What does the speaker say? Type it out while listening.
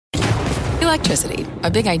Electricity,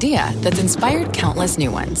 a big idea that's inspired countless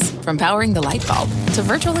new ones. From powering the light bulb to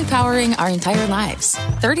virtually powering our entire lives.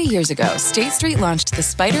 30 years ago, State Street launched the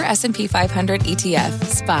SPDR S&P 500 ETF,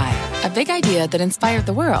 SPY. A big idea that inspired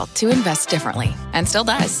the world to invest differently. And still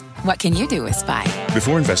does. What can you do with SPY?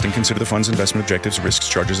 Before investing, consider the fund's investment objectives, risks,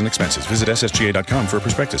 charges, and expenses. Visit ssga.com for a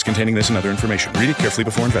prospectus containing this and other information. Read it carefully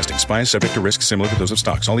before investing. SPY is subject to risks similar to those of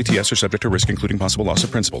stocks. All ETFs are subject to risk, including possible loss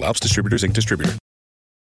of principal. Alps Distributors, Inc. Distributor.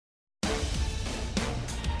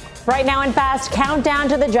 Right now in Fast, countdown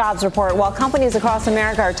to the jobs report. While companies across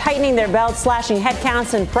America are tightening their belts, slashing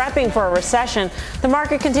headcounts, and prepping for a recession, the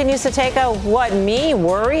market continues to take a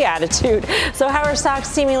worry attitude. So how are stocks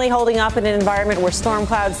seemingly holding up in an environment where storm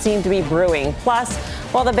clouds seem to be brewing? Plus,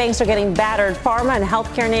 while the banks are getting battered, pharma and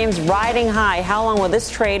healthcare names riding high. How long will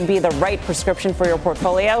this trade be the right prescription for your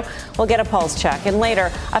portfolio? We'll get a pulse check. And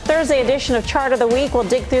later, a Thursday edition of Chart of the Week will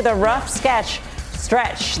dig through the rough stretch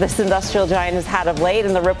this industrial giant has had of late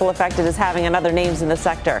and the ripple effect it is having on other names in the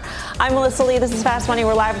sector. I'm Melissa Lee. This is Fast Money.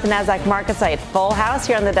 We're live at the NASDAQ market site. Full house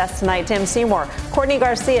here on the desk tonight. Tim Seymour, Courtney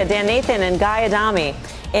Garcia, Dan Nathan, and Guy Adami.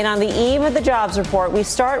 And on the eve of the jobs report, we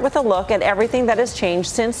start with a look at everything that has changed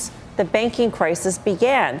since the banking crisis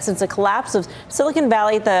began. Since the collapse of Silicon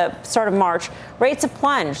Valley at the start of March, rates have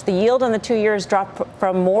plunged. The yield on the 2 years dropped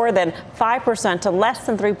from more than 5% to less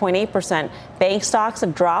than 3.8%. Bank stocks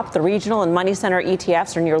have dropped. The regional and money center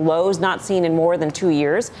ETFs are near lows not seen in more than 2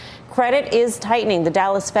 years. Credit is tightening. The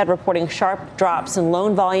Dallas Fed reporting sharp drops in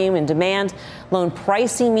loan volume and demand. Loan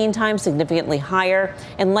pricing, meantime, significantly higher.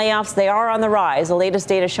 And layoffs, they are on the rise. The latest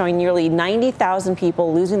data showing nearly 90,000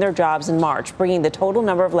 people losing their jobs in March, bringing the total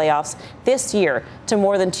number of layoffs this year to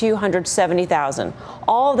more than 270,000.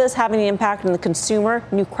 All of this having an impact on the consumer.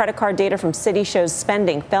 New credit card data from Citi shows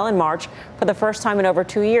spending fell in March for the first time in over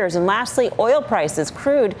 2 years. And lastly, oil prices.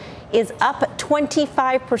 Crude is up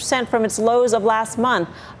 25% from its lows of last month,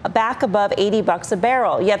 back above $80 a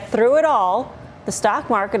barrel. Yet through it all, the stock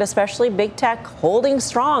market, especially big tech, holding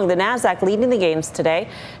strong. The Nasdaq leading the gains today.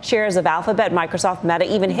 Shares of Alphabet, Microsoft,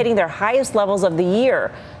 Meta even hitting their highest levels of the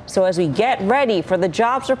year. So as we get ready for the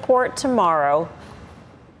jobs report tomorrow,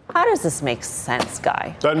 how does this make sense,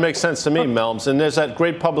 Guy? Doesn't make sense to me, Melms. And there's that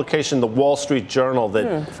great publication, the Wall Street Journal,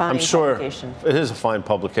 that I'm sure it is a fine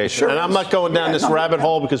publication. Sure, and I'm not going down this rabbit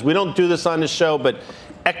hole because we don't do this on the show, but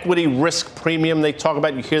equity risk premium, they talk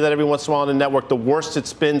about, you hear that every once in a while on the network, the worst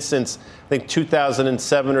it's been since, I think,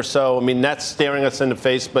 2007 or so. I mean, that's staring us in the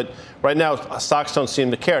face. But right now, stocks don't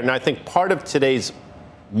seem to care. And I think part of today's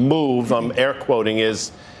move, I'm air quoting,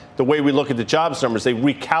 is the way we look at the jobs numbers. They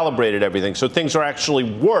recalibrated everything. So things are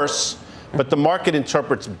actually worse, but the market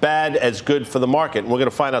interprets bad as good for the market. And we're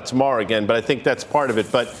going to find out tomorrow again, but I think that's part of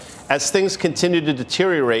it. But as things continue to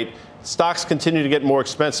deteriorate, stocks continue to get more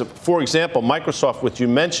expensive. For example, Microsoft, which you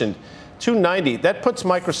mentioned, $290, that puts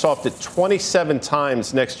Microsoft at 27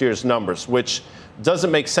 times next year's numbers, which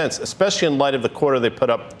doesn't make sense, especially in light of the quarter they put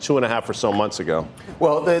up 2.5 or so months ago.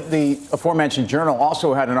 Well, the aforementioned Journal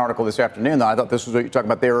also had an article this afternoon, though. I thought this was what you're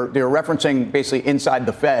talking about. They were referencing basically inside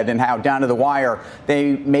the Fed and how down to the wire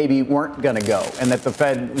they maybe weren't going to go, and that the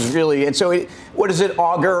Fed was really. And so, what does it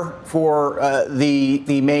augur for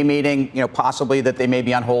the May meeting? You know, possibly that they may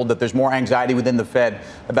be on hold, that there's more anxiety within the Fed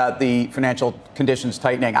about the financial conditions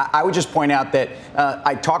tightening. I would just point out that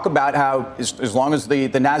I talk about how as long as the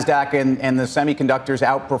Nasdaq and the semiconductors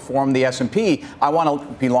outperform the S&P, I want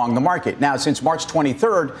to be long the market. Now, since March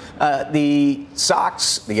 23rd, the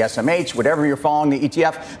SOX, the SMH, whatever you're following, the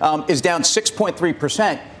ETF, is down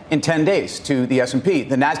 6.3% in 10 days to the S&P.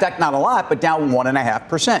 The Nasdaq, not a lot, but down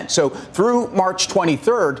 1.5%. So through March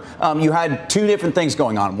 23rd, you had two different things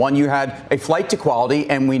going on. One, you had a flight to quality,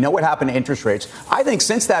 and we know what happened to interest rates. I think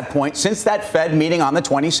since that point, since that Fed meeting on the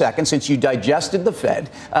 22nd, since you digested the Fed,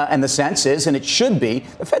 and the sense is, and it should be,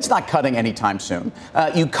 the Fed's not cutting anytime soon.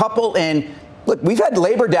 You couple in. Look, we've had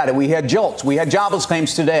labor data. We had JOLTS. We had jobless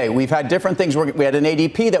claims today. We've had different things. We had an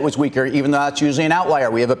ADP that was weaker, even though that's usually an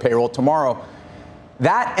outlier. We have a payroll tomorrow.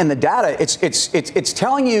 That and the data, it's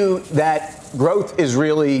telling you that growth is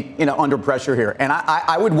really, under pressure here. And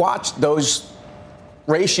I would watch those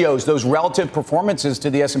ratios, those relative performances to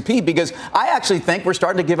the S&P, because I actually think we're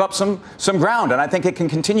starting to give up some ground, and I think it can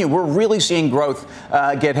continue. We're really seeing growth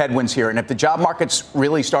get headwinds here. And if the job market's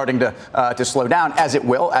really starting to slow down, as it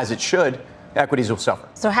will, as it should, equities will suffer.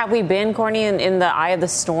 So have we been, Courtney, in the eye of the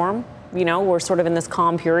storm? We're sort of in this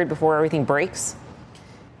calm period before everything breaks?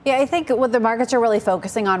 Yeah, I think what the markets are really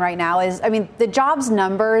focusing on right now is, the jobs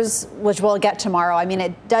numbers, which we'll get tomorrow.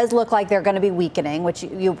 It does look like they're going to be weakening, which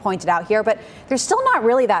you pointed out here, but they're still not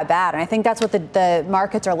really that bad. And I think that's what the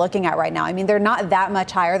markets are looking at right now. They're not that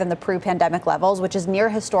much higher than the pre-pandemic levels, which is near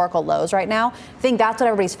historical lows right now. I think that's what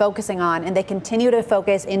everybody's focusing on. And they continue to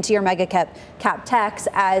focus into your mega cap techs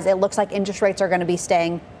as it looks like interest rates are going to be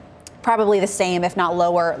staying probably the same, if not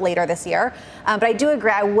lower, later this year. But I do agree.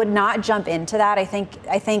 I would not jump into that. I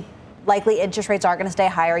think likely interest rates are going to stay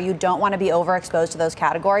higher. You don't want to be overexposed to those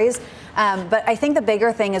categories. But I think the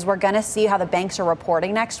bigger thing is we're going to see how the banks are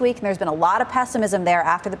reporting next week. And there's been a lot of pessimism there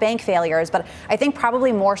after the bank failures, but I think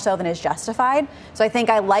probably more so than is justified. So I think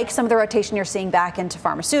I like some of the rotation you're seeing back into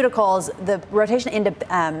pharmaceuticals. The rotation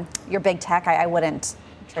into your big tech, I wouldn't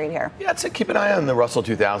trade here. Yeah, so keep an eye on the Russell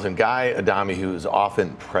 2000. Guy Adami, who's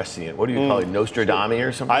often prescient. What do you call it? Nostradamus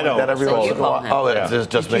or something I don't. like that every once in a while? Oh, it's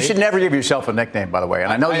just me? You should never give yourself a nickname, by the way.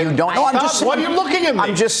 And I know you don't. No, I'm just saying. Why are you looking at me?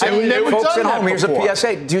 I'm just saying, folks at home, here's a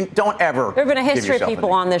PSA. Don't ever. There have been a history of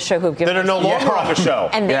people on this show who've given that are no longer on the show.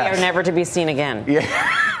 And they are never to be seen again.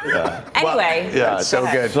 Yeah. Anyway. Well, so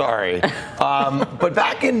good. Sorry. But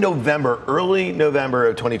back in early November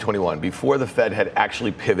of 2021, before the Fed had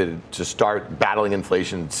actually pivoted to start battling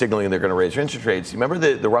inflation, signaling they're going to raise interest rates, you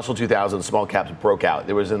remember the Russell 2000 small caps broke out.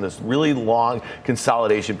 There was in this really long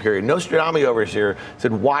consolidation period. Nostradamus over here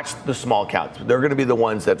said, watch the small caps. They're going to be the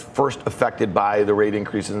ones that first affected by the rate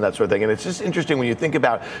increases and that sort of thing. And it's just interesting when you think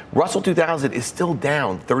about Russell 2000 is still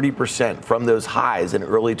down 30% from those highs in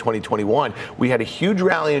early 2021. We had a huge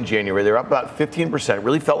rally in January. They're up about 15%.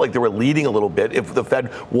 Really felt like they were leading a little bit if the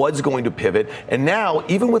Fed was going to pivot. And now,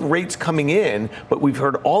 even with rates coming in, but we've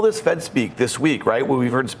heard all this Fed speak this week, right? Where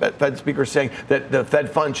we've heard Fed speakers saying that the Fed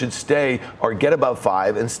fund should stay or get above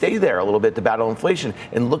 5 and stay there a little bit to battle inflation.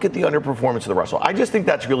 And look at the underperformance of the Russell. I just think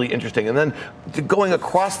that's really interesting. And then going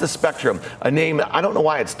across the spectrum, a name, I don't know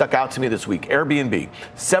why it stuck out to me this week, Airbnb,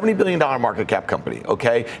 $70 billion market cap company,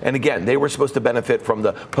 okay? And again, they were supposed to benefit from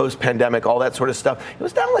the post-pandemic, all that sort of stuff. It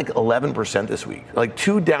was down like 11% this week, like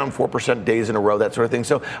 2 down 4% days in a row, that sort of thing.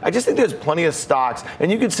 So I just think there's plenty of stocks.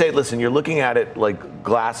 And you could say, listen, you're looking at it like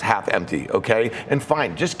glass half empty, okay? And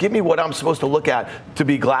fine, just give me what I'm supposed to look at to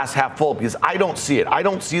be glass half full, because I don't see it. I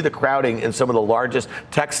don't see the crowding in some of the largest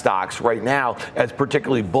tech stocks right now as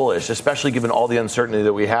particularly bullish, especially given all the uncertainty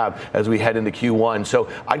that we have as we head into Q1. So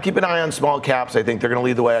I'd keep an eye on small caps. I think they're going to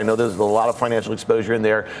lead the way. I know there's a lot of financial exposure in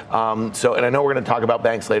there. And I know we're going to talk about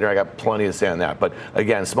banks later. I got plenty to say on that. But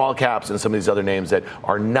again, small caps and some of these other names that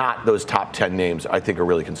are not those top 10 names, I think are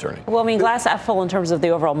really concerning. Well, glass half full in terms of the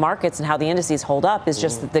overall markets and how the indices hold up is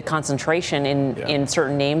just the concentration in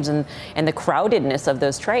certain names and the crowdedness of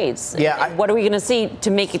those trades. Yeah, what are we going to see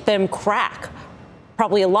to make them crack?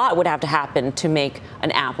 Probably a lot would have to happen to make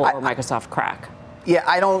an Apple or Microsoft crack. Yeah,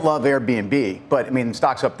 I don't love Airbnb, but the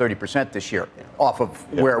stock's up 30% this year off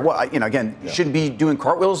of where, shouldn't be doing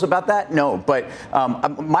cartwheels about that? No, but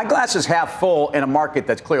my glass is half full in a market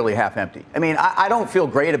that's clearly half empty. I don't feel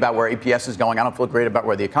great about where EPS is going. I don't feel great about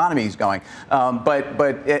where the economy is going.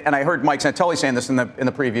 And I heard Mike Santelli saying this in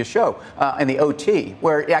the previous show, in the OT,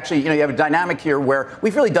 where actually, you have a dynamic here where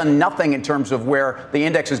we've really done nothing in terms of where the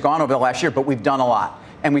index has gone over the last year, but we've done a lot.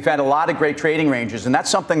 And we've had a lot of great trading ranges, and that's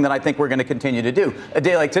something that I think we're going to continue to do. A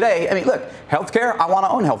day like today, look, healthcare, I want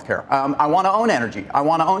to own healthcare. I want to own energy. I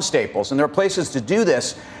want to own staples. And there are places to do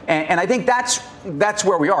this. And I think that's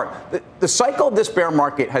where we are. The cycle of this bear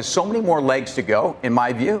market has so many more legs to go, in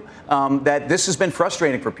my view, that this has been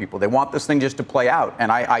frustrating for people. They want this thing just to play out.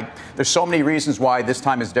 And there's so many reasons why this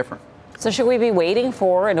time is different. So should we be waiting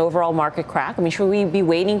for an overall market crack? Should we be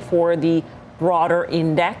waiting for the broader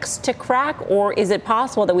index to crack, or is it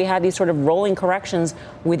possible that we have these sort of rolling corrections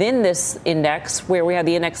within this index where we have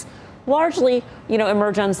the index largely,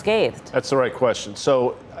 emerge unscathed? That's the right question.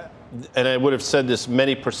 So, and I would have said this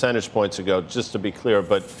many percentage points ago, just to be clear,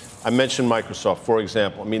 but I mentioned Microsoft, for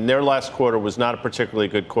example. Their last quarter was not a particularly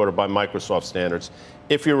good quarter by Microsoft standards.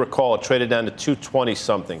 If you recall, it traded down to 220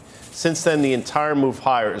 something. Since then, the entire move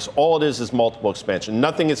higher is multiple expansion.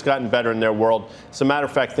 Nothing has gotten better in their world. As a matter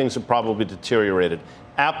of fact, things have probably deteriorated.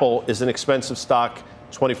 Apple is an expensive stock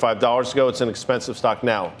 25 ago. It's an expensive stock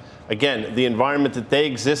now. Again, the environment that they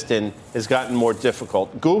exist in has gotten more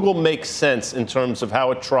difficult. Google makes sense in terms of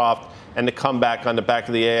how it troughed and the comeback on the back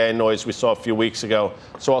of the AI noise we saw a few weeks ago.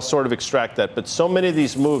 So I'll sort of extract that. But so many of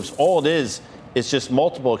these moves, all it is just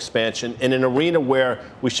multiple expansion in an arena where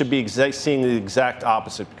we should be seeing the exact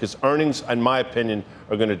opposite, because earnings, in my opinion,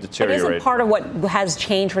 are going to deteriorate. It isn't part of what has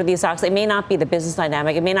changed for these stocks. It may not be the business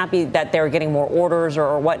dynamic. It may not be that they're getting more orders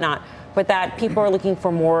or whatnot, but that people are looking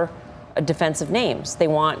for more defensive names. They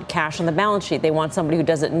want cash on the balance sheet. They want somebody who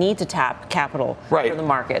doesn't need to tap capital from the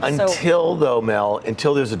market. Until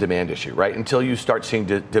there's a demand issue, right? Until you start seeing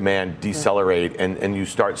demand decelerate and you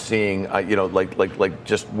start seeing, like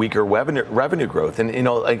just weaker revenue growth. And,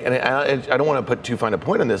 I don't want to put too fine a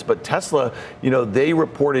point on this, but Tesla, they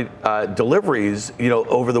reported deliveries,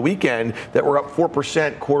 over the weekend that were up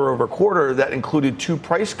 4% quarter over quarter. That included 2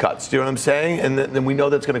 price cuts. Do you know what I'm saying? And then we know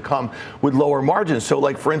that's going to come with lower margins. So,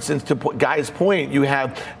 like, for instance, to Guy's point, you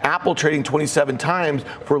have Apple trading 27 times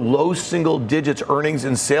for low single digits earnings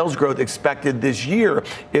and sales growth expected this year.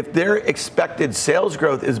 If their expected sales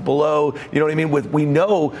growth is below, you know what I mean? We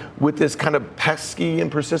know with this kind of pesky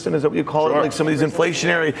and persistent, is that what you call it? Like some of these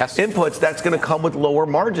inflationary inputs, that's going to come with lower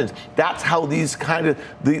margins. That's how these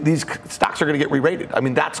these stocks are going to get re-rated. I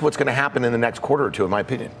mean, that's what's going to happen in the next quarter or two, in my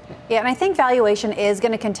opinion. Yeah, and I think valuation is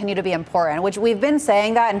going to continue to be important, which we've been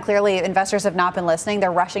saying that, and clearly investors have not been listening.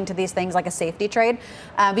 They're rushing to these things like a safety trade.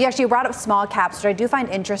 But you actually brought up small caps, which I do find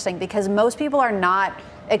interesting because most people are not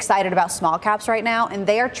excited about small caps right now, and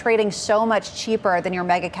they are trading so much cheaper than your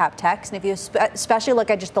mega cap techs. And if you especially look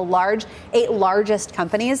at just the 8 largest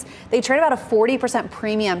companies, they trade about a 40%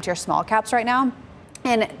 premium to your small caps right now.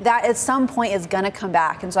 And that at some point is going to come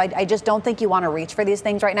back. And so I just don't think you want to reach for these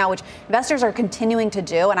things right now, which investors are continuing to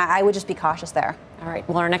do. And I would just be cautious there. All right.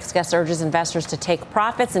 Well, our next guest urges investors to take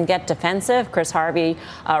profits and get defensive. Chris Harvey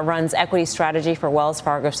runs equity strategy for Wells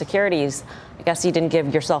Fargo Securities. I guess you didn't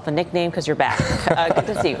give yourself a nickname because you're back. Good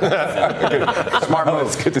to see you. Smart move.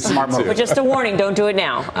 It's good to see you. But just a warning, don't do it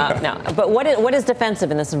now. No. But what is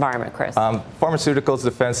defensive in this environment, Chris? Pharmaceuticals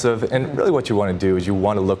defensive. And really what you want to do is you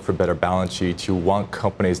want to look for better balance sheets. You want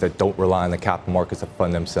companies that don't rely on the capital markets to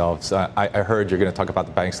fund themselves. I heard you're going to talk about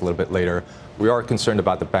the banks a little bit later. We are concerned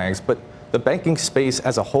about the banks, but the banking space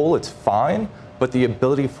as a whole, it's fine. But the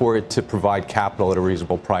ability for it to provide capital at a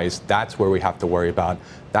reasonable price, that's where we have to worry about.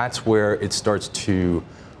 That's where it starts to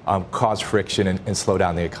cause friction and slow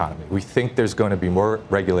down the economy. We think there's going to be more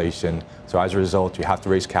regulation. So as a result, you have to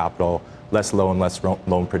raise capital, less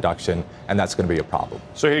loan production, and that's going to be a problem.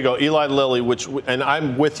 So here you go, Eli Lilly, and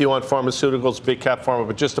I'm with you on pharmaceuticals, big cap pharma,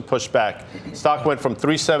 but just to push back, stock went from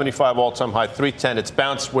 375 all-time high, 310. It's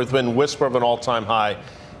bounced within whisper of an all-time high.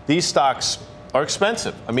 These stocks are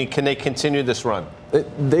expensive. I mean, can they continue this run?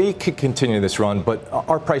 They could continue this run, but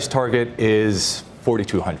our price target is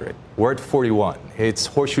 4,200. We're at 41. It's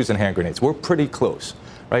horseshoes and hand grenades. We're pretty close,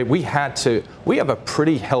 right? We have a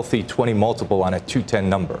pretty healthy 20 multiple on a 210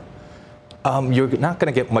 number. You're not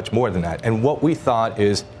going to get much more than that. And what we thought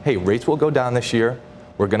is, hey, rates will go down this year.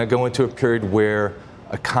 We're going to go into a period where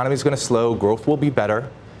economy is going to slow, growth will be better,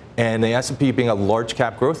 and the S&P being a large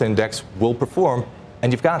cap growth index will perform.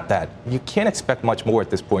 And you've got that. You can't expect much more at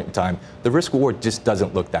this point in time. The risk reward just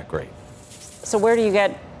doesn't look that great. So where do you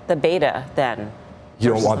get the beta then? You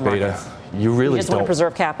don't want beta. You really don't. You just want to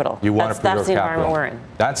preserve capital. You want to preserve capital. That's the environment we're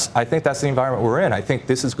in. I think that's the environment we're in. I think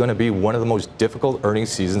this is going to be one of the most difficult earnings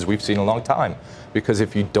seasons we've seen in a long time. Because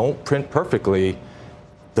if you don't print perfectly,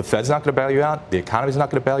 the Fed's not going to bail you out, the economy's not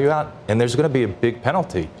going to bail you out, and there's going to be a big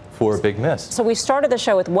penalty for a big miss. So we started the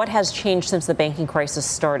show with what has changed since the banking crisis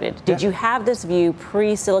started. Did you have this view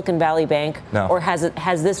pre-Silicon Valley Bank? No. Or has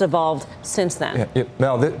this evolved since then?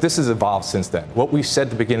 No, this has evolved since then. What we said at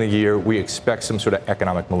the beginning of the year, we expect some sort of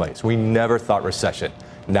economic malaise. We never thought recession.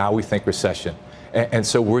 Now we think recession. And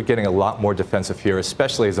so we're getting a lot more defensive here,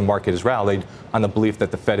 especially as the market has rallied on the belief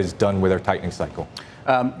that the Fed is done with their tightening cycle.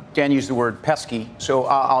 Dan used the word pesky, so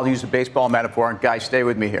I'll use a baseball metaphor. And guys, stay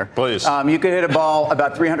with me here. Please. You could hit a ball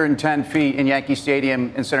about 310 feet in Yankee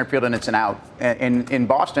Stadium in center field, and it's an out. In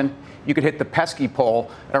Boston, you could hit the pesky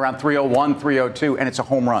pole at around 301, 302, and it's a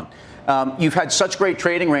home run. You've had such great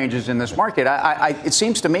trading ranges in this market. It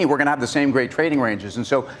seems to me we're going to have the same great trading ranges. And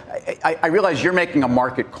so I realize you're making a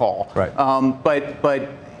market call. Right. But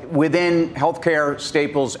within healthcare,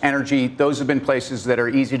 staples, energy, those have been places that are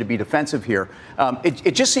easy to be defensive here.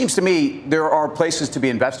 It just seems to me there are places to be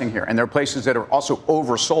investing here, and there are places that are also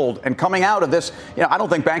oversold. And coming out of this, I don't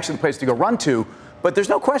think banks are the place to go run to, but there's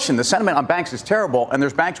no question the sentiment on banks is terrible, and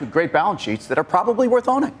there's banks with great balance sheets that are probably worth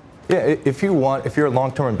owning. Yeah, if you're a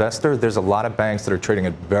long-term investor, there's a lot of banks that are trading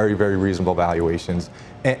at very, very reasonable valuations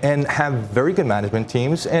and have very good management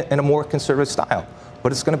teams and a more conservative style.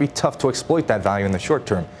 But it's going to be tough to exploit that value in the short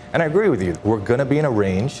term. And I agree with you. We're going to be in a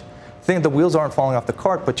range. I think the wheels aren't falling off the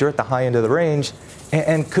cart, but you're at the high end of the range.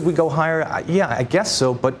 And could we go higher? Yeah, I guess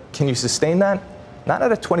so. But can you sustain that? Not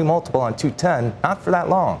at a 20 multiple on 210, not for that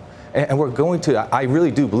long. And we're going to, I really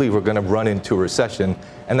do believe we're going to run into a recession,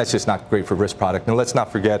 and that's just not great for risk product. And let's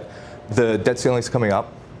not forget, the debt ceiling's coming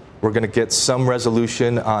up. We're going to get some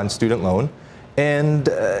resolution on student loan. And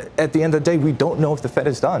at the end of the day, we don't know if the Fed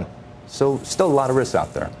is done. So still a lot of risks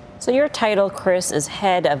out there. So your title, Chris, is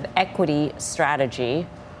head of equity strategy.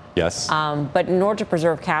 Yes. But in order to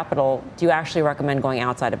preserve capital, do you actually recommend going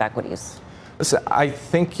outside of equities? Listen, I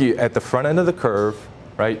think at the front end of the curve,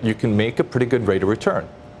 right, you can make a pretty good rate of return.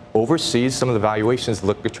 Overseas, some of the valuations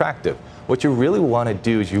look attractive. What you really want to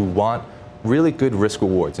do is you want really good risk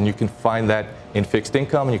rewards, and you can find that in fixed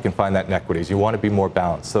income, and you can find that in equities. You want to be more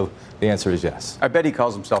balanced. So the answer is yes. I bet he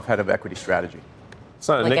calls himself head of equity strategy. It's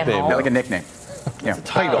not a nickname. Like a nickname. Yeah. It's a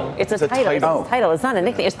title. It's a title. It's a title. It's not a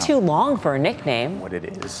nickname. It's too long for a nickname. What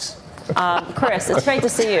it is. Chris, it's great to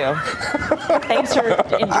see you. Thanks for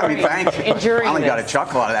enduring, thanks. enduring I only this. got a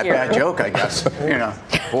chuckle out of that bad joke, I guess.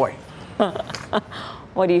 Boy.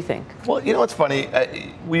 What do you think? Well, you know what's funny?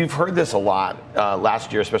 We've heard this a lot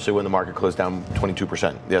last year, especially when the market closed down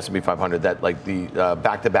 22%, the S&P 500, that like the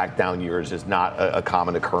back-to-back down years is not a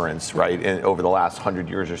common occurrence, right, over the last 100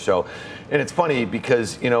 years or so. And it's funny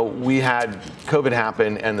because, we had COVID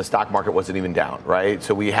happen and the stock market wasn't even down, right?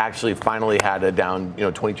 So we actually finally had a down,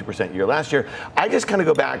 22% year last year. I just kind of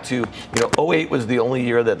go back to, 08 was the only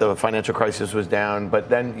year that the financial crisis was down, but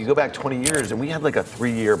then you go back 20 years and we had like a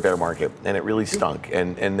 3-year bear market and it really stunk.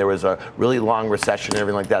 And there was a really long recession and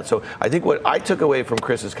everything like that. So I think what I took away from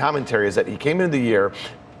Chris's commentary is that he came into the year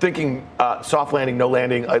thinking soft landing, no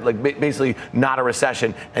landing, like basically not a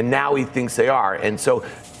recession, and now he thinks they are. And so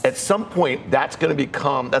at some point, that's going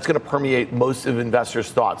to permeate most of investors'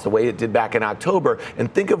 thoughts, the way it did back in October.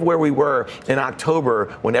 And think of where we were in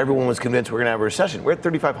October when everyone was convinced we're going to have a recession. We're at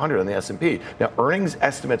 3,500 on the S&P. Now, earnings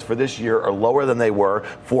estimates for this year are lower than they were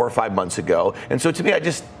 4 or 5 months ago. And so to me, I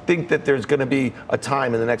just think that there's going to be a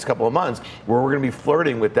time in the next couple of months where we're going to be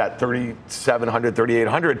flirting with that 3,700,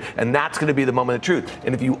 3,800, and that's going to be the moment of truth.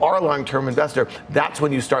 And if you are a long-term investor, that's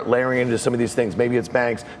when you start layering into some of these things. Maybe it's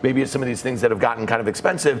banks, maybe it's some of these things that have gotten kind of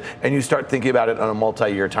expensive, and you start thinking about it on a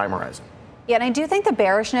multi-year time horizon. Yeah, and I do think the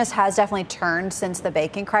bearishness has definitely turned since the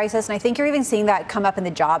banking crisis. And I think you're even seeing that come up in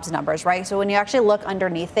the jobs numbers, right? So when you actually look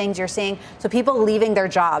underneath things, you're seeing people leaving their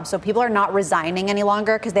jobs. So people are not resigning any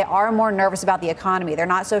longer because they are more nervous about the economy. They're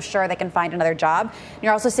not so sure they can find another job. And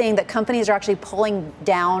you're also seeing that companies are actually pulling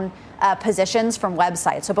down positions from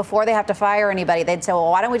websites. So before they have to fire anybody, they'd say, well,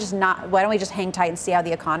 why don't we just hang tight and see how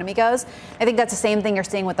the economy goes? I think that's the same thing you're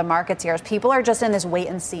seeing with the markets here. Is people are just in this wait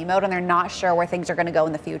and see mode and they're not sure where things are going to go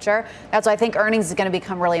in the future. That's why I think earnings is going to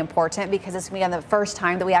become really important, because it's going to be the first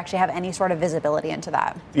time that we actually have any sort of visibility into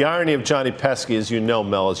that. The irony of Johnny Pesky, as you know,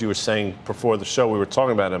 Mel, as you were saying before the show, we were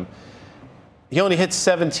talking about him. He only hit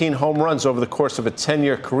 17 home runs over the course of a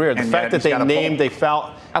 10-year career. The fact that they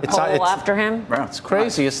fouled a poll after him. It's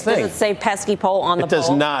craziest thing. Does it say Pesky poll on the poll? It does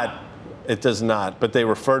not. It does not. But they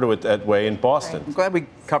refer to it that way in Boston. I'm glad we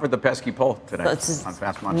covered the pesky poll today on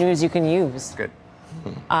Fast Money. News you can use. Good.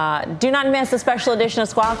 Do not miss the special edition of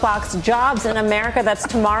Squawk Box Jobs in America. That's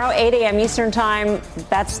tomorrow, 8 a.m. Eastern Time.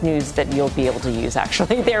 That's news that you'll be able to use,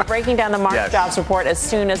 actually. They're breaking down the March jobs report as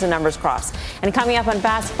soon as the numbers cross. And coming up on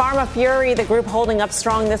Fast, Pharma Fury, the group holding up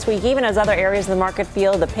strong this week, even as other areas of the market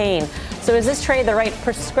feel the pain. So is this trade the right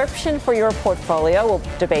prescription for your portfolio? We'll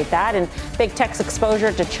debate that. And big tech's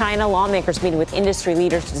exposure to China. Lawmakers meeting with industry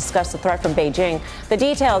leaders to discuss the threat from Beijing. The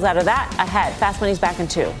details out of that ahead. Fast Money's back in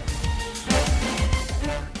 2.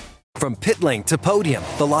 From pit lane to podium,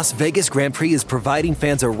 the Las Vegas Grand Prix is providing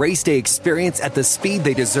fans a race day experience at the speed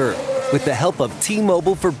they deserve. With the help of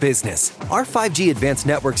T-Mobile for Business, our 5G advanced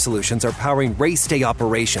network solutions are powering race day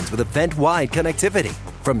operations with event-wide connectivity.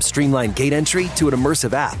 From streamlined gate entry to an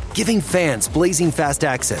immersive app, giving fans blazing fast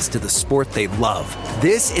access to the sport they love.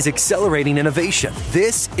 This is accelerating innovation.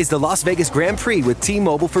 This is the Las Vegas Grand Prix with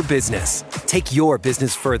T-Mobile for Business. Take your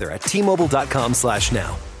business further at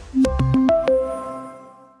T-Mobile.com/now.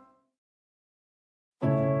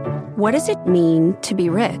 What does it mean to be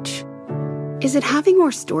rich? Is it having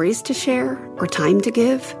more stories to share or time to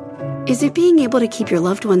give? Is it being able to keep your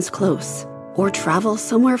loved ones close or travel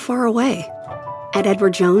somewhere far away? At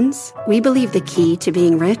Edward Jones, we believe the key to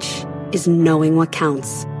being rich is knowing what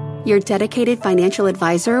counts. Your dedicated financial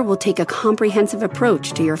advisor will take a comprehensive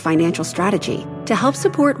approach to your financial strategy to help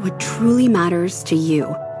support what truly matters to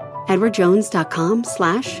you.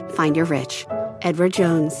 EdwardJones.com/findyourrich. Edward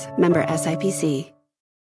Jones, member SIPC.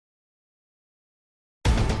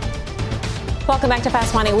 Welcome back to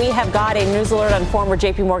Fast Money. We have got a news alert on former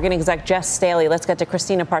JP Morgan exec Jess Staley. Let's get to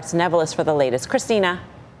Christina Partsinevelos for the latest. Christina.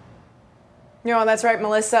 No, that's right,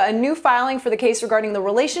 Melissa. A new filing for the case regarding the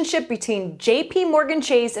relationship between J.P. Morgan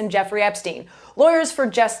Chase and Jeffrey Epstein. Lawyers for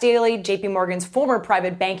Jes Staley, J.P. Morgan's former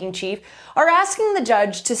private banking chief, are asking the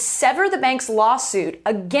judge to sever the bank's lawsuit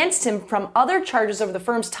against him from other charges over the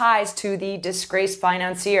firm's ties to the disgraced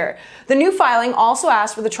financier. The new filing also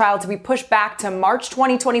asked for the trial to be pushed back to March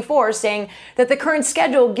 2024, saying that the current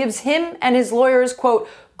schedule gives him and his lawyers, quote,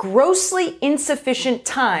 grossly insufficient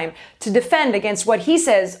time to defend against what he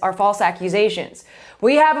says are false accusations.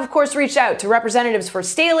 We have, of course, reached out to representatives for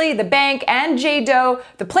Staley, the bank, and Jay Doe,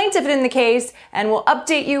 the plaintiff in the case, and we'll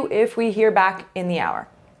update you if we hear back in the hour.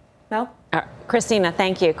 Mel? Christina,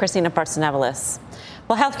 thank you. Christina Partsinevelos.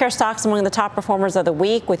 Well, healthcare stocks among the top performers of the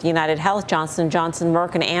week, with United Health, Johnson & Johnson,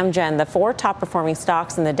 Merck, and Amgen, the 4 top performing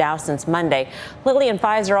stocks in the Dow since Monday. Lilly and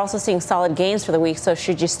Pfizer also seeing solid gains for the week, so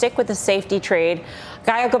should you stick with the safety trade?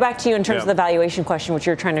 Guy, I'll go back to you in terms of the valuation question, which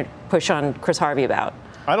you're trying to push on Chris Harvey about.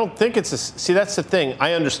 I don't think it's see, that's the thing.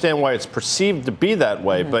 I understand why it's perceived to be that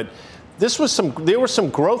way, but there was some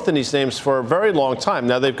growth in these names for a very long time.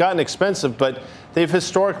 Now, they've gotten expensive, but they've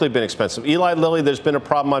historically been expensive. Eli Lilly, there's been a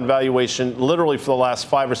problem on valuation literally for the last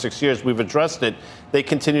 5 or 6 years. We've addressed it. They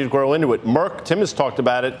continue to grow into it. Merck, Tim has talked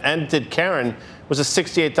about it, and did Karen, was a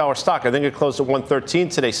 $68 stock. I think it closed at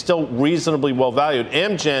 $113 today, still reasonably well valued.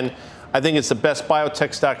 Amgen, I think it's the best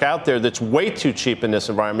biotech stock out there that's way too cheap in this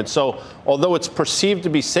environment. So although it's perceived to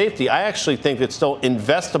be safety, I actually think it's still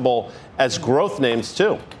investable as growth names,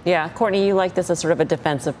 too. Yeah. Courtney, you like this as sort of a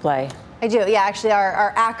defensive play. I do. Yeah, actually,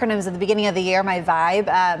 our acronyms at the beginning of the year, my vibe,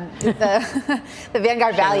 the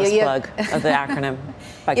Vanguard value. Plug of the acronym.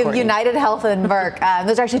 You have United Health and Merck.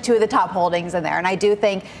 Those are actually 2 of the top holdings in there. And I do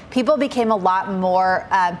think people became a lot more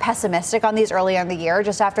pessimistic on these earlier in the year,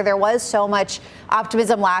 just after there was so much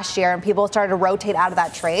optimism last year and people started to rotate out of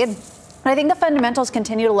that trade. And I think the fundamentals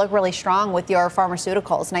continue to look really strong with your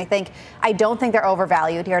pharmaceuticals. And I don't think they're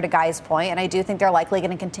overvalued here, to Guy's point. And I do think they're likely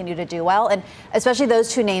going to continue to do well. And especially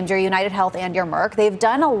those 2 names, your United Health and your Merck, they've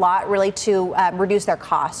done a lot really to reduce their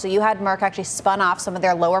costs. So you had Merck actually spun off some of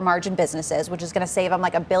their lower margin businesses, which is going to save them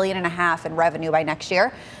like $1.5 billion in revenue by next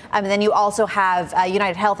year. And then you also have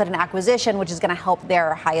United Health at an acquisition, which is going to help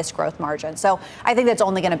their highest growth margin. So I think that's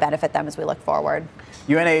only going to benefit them as we look forward.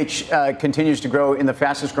 UNH continues to grow in the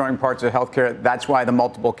fastest growing parts of healthcare. That's why the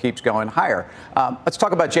multiple keeps going higher. Let's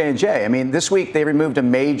talk about J&J. I mean, this week they removed a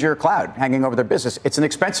major cloud hanging over their business. It's an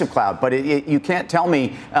expensive cloud, but you can't tell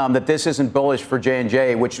me that this isn't bullish for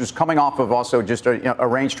J&J, which was coming off of also just a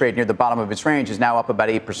range trade near the bottom of its range, is now up about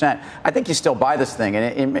 8%. I think you still buy this thing.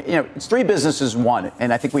 And it's 3 businesses in one,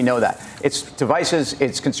 and I think we know that. It's devices,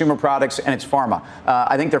 it's consumer products, and it's pharma.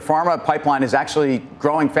 I think their pharma pipeline is actually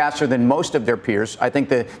growing faster than most of their peers. I think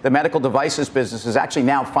the medical devices business is actually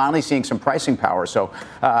now finally seeing some pricing power. So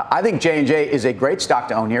I think J&J is a great stock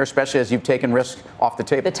to own here, especially as you've taken risk off the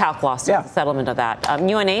table. The talc lawsuit, the settlement of that.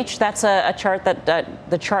 UNH, that's a chart that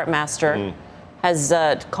the chart master has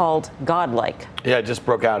called godlike. Yeah, it just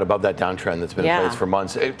broke out above that downtrend that's been in place for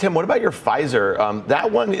months. Tim, what about your Pfizer?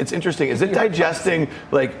 That one, it's interesting. Is it digesting,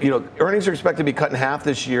 earnings are expected to be cut in half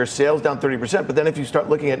this year, sales down 30%, but then if you start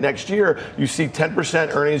looking at next year, you see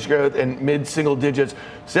 10% earnings growth and mid-single digits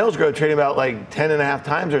sales growth trading about 10.5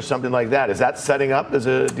 times or something like that. Is that setting up as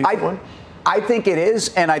a decent one? I think it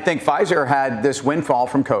is, and I think Pfizer had this windfall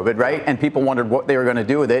from COVID, right? And people wondered what they were going to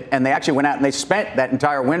do with it, and they actually went out and they spent that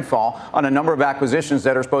entire windfall on a number of acquisitions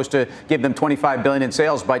that are supposed to give them $25 billion in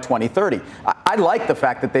sales by 2030. I like the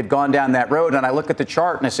fact that they've gone down that road, and I look at the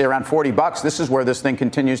chart and I say around $40, this is where this thing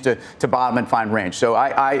continues to bottom and find range. So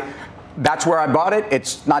that's where I bought it.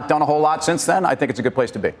 It's not done a whole lot since then. I think it's a good place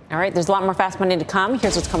to be. All right, there's a lot more fast money to come.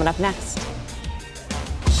 Here's what's coming up next.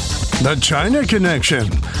 The China Connection.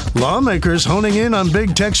 Lawmakers honing in on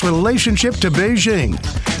big tech's relationship to Beijing.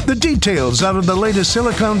 The details out of the latest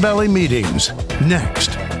Silicon Valley meetings.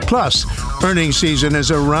 Next. Plus, earnings season is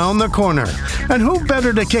around the corner. And who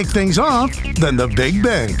better to kick things off than the big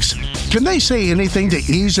banks? Can they say anything to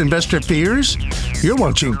ease investor fears? You're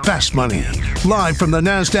watching Fast Money, live from the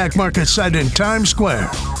NASDAQ market site in Times Square.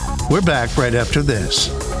 We're back right after this.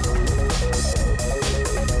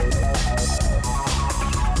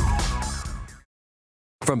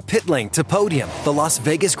 From pit lane to podium, the Las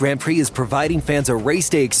Vegas Grand Prix is providing fans a race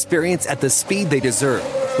day experience at the speed they deserve.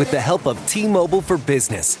 With the help of T-Mobile for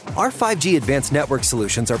Business, our 5G advanced network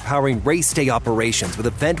solutions are powering race day operations with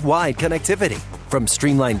event-wide connectivity. From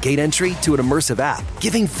streamlined gate entry to an immersive app,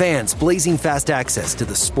 giving fans blazing fast access to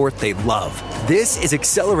the sport they love. This is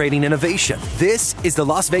accelerating innovation. This is the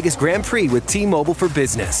Las Vegas Grand Prix with T-Mobile for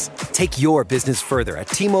Business. Take your business further at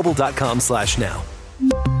T-Mobile.com/now.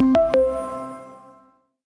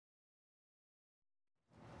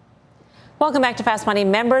 Welcome back to Fast Money.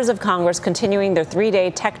 Members of Congress continuing their 3-day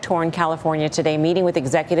tech tour in California today, meeting with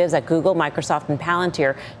executives at Google, Microsoft, and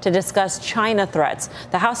Palantir to discuss China threats.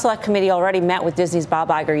 The House Select Committee already met with Disney's Bob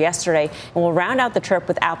Iger yesterday and will round out the trip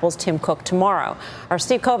with Apple's Tim Cook tomorrow. Our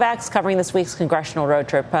Steve Kovacs covering this week's congressional road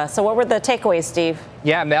trip. So what were the takeaways, Steve?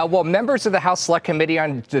 Yeah, Mel. Well, members of the House Select Committee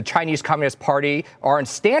on the Chinese Communist Party are on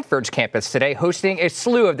Stanford's campus today, hosting a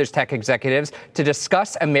slew of their tech executives to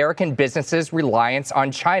discuss American businesses' reliance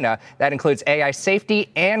on China. That includes AI safety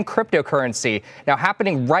and cryptocurrency. Now,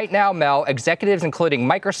 happening right now, Mel, executives including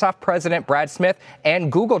Microsoft President Brad Smith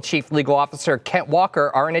and Google Chief Legal Officer Kent Walker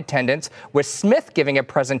are in attendance, with Smith giving a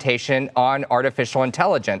presentation on artificial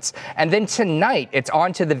intelligence. And then tonight, it's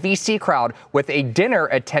on to the VC crowd with a dinner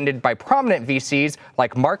attended by prominent VCs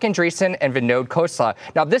like Mark Andreessen and Vinod Khosla.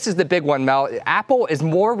 Now, this is the big one, Mel. Apple is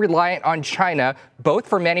more reliant on China, both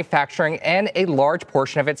for manufacturing and a large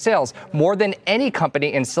portion of its sales, more than any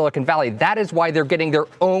company in Silicon Valley. That is why they're getting their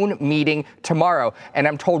own meeting tomorrow. And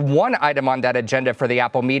I'm told one item on that agenda for the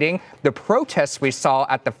Apple meeting, the protests we saw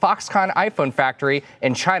at the Foxconn iPhone factory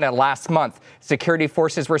in China last month. Security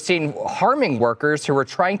forces were seen harming workers who were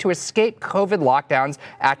trying to escape COVID lockdowns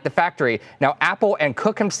at the factory. Now, Apple and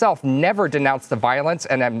Cook himself never denounced the violence,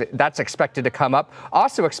 and that's expected to come up.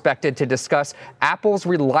 Also expected to discuss Apple's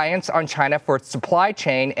reliance on China for its supply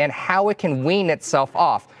chain and how it can wean itself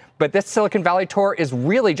off. But this Silicon Valley tour is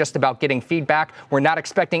really just about getting feedback. We're not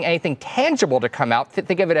expecting anything tangible to come out.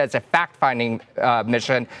 Think of it as a fact-finding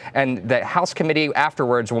mission, and the House committee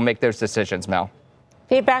afterwards will make those decisions, Mel.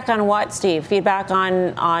 Feedback on what, Steve? Feedback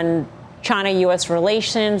on China-U.S.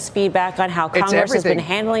 relations, feedback on how Congress has been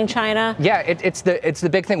handling China? Yeah, it's the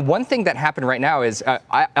big thing. One thing that happened right now is,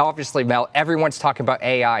 obviously, Mel, everyone's talking about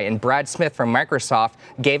AI, and Brad Smith from Microsoft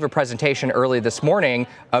gave a presentation early this morning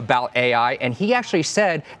about AI, and he actually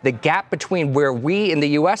said the gap between where we in the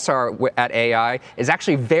U.S. are at AI is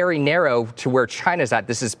actually very narrow to where China's at.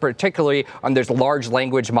 This is particularly on those large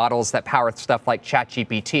language models that power stuff like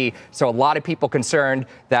ChatGPT. So a lot of people concerned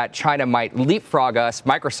that China might leapfrog us.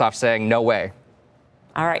 Microsoft saying, no way.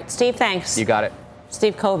 All right, Steve, thanks. You got it.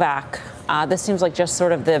 Steve Kovac, this seems like just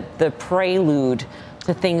sort of the prelude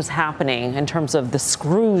to things happening in terms of the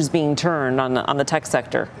screws being turned on the tech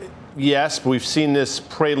sector. Yes, we've seen this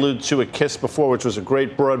prelude to A Kiss before, which was a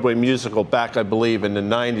great Broadway musical back, I believe, in the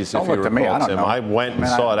 90s, if you recall, Tim. I went and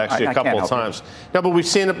saw it actually a couple of times. No, but we've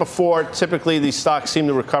seen it before. Typically, these stocks seem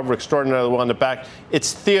to recover extraordinarily well on the back.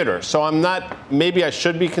 It's theater, so I'm not, maybe I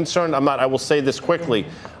should be concerned. I'm not. I will say this quickly.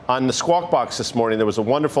 On the Squawk Box this morning, there was a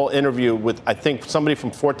wonderful interview with, I think, somebody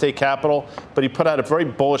from Forte Capital, but he put out a very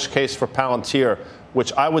bullish case for Palantir,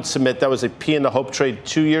 which I would submit that was a P in the hope trade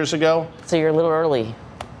 2 years ago. So you're a little early.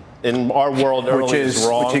 In our world, early is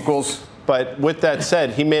wrong. Which equals? But with that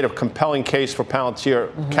said, he made a compelling case for Palantir.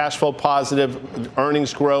 Mm-hmm. Cash flow positive,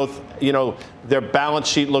 earnings growth. You know, their balance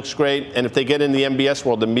sheet looks great. And if they get in the MBS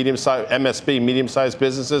world, the medium-sized MSB, medium-sized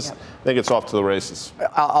businesses, I think it's off to the races.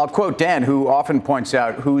 I'll quote Dan, who often points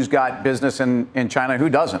out who's got business in China and who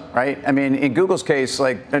doesn't, right? I mean, in Google's case,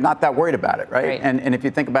 like, they're not that worried about it, right? And if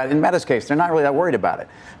you think about it, in Meta's case, they're not really that worried about it.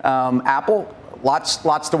 Apple,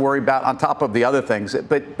 lots to worry about on top of the other things.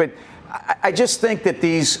 But I just think that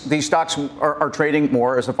these stocks are trading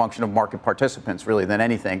more as a function of market participants, really, than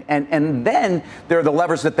anything. And then there are the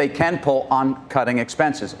levers that they can pull on cutting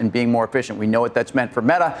expenses and being more efficient. We know what that's meant for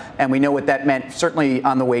Meta, and we know what that meant, certainly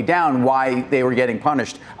on the way down, why they were getting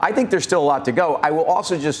punished. I think there's still a lot to go. I will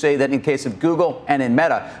also just say that in case of Google and in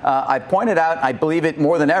Meta, I pointed out, I believe it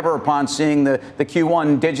more than ever upon seeing the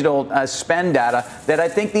Q1 digital spend data, that I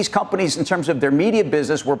think these companies, in terms of their media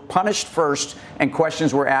business, were punished first and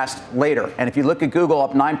questions were asked later. And if you look at Google,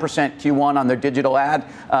 up 9% Q1 on their digital ad,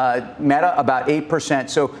 Meta about 8%.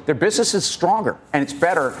 So their business is stronger and it's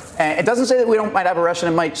better. And it doesn't say that we might have a recession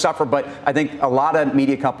and might suffer, but I think a lot of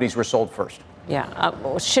media companies were sold first.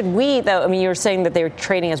 Yeah. Should we, though, I mean, you're saying that they're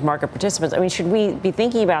trading as market participants. I mean, should we be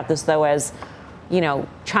thinking about this, though, as, you know,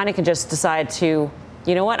 China can just decide to,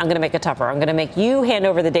 you know what, I'm going to make it tougher. I'm going to make you hand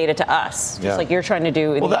over the data to us, just like you're trying to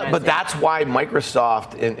do in the United States. That's why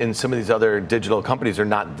Microsoft and some of these other digital companies are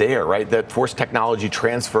not there, right? That forced technology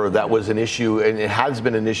transfer, that was an issue, and it has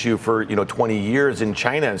been an issue for, 20 years in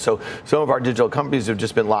China. And so some of our digital companies have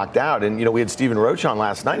just been locked out. And, we had Stephen Roach on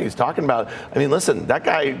last night. He was talking about, I mean, listen, that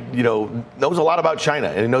guy, knows a lot about China,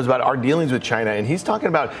 and he knows about our dealings with China. And he's talking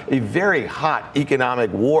about a very hot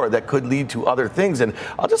economic war that could lead to other things. And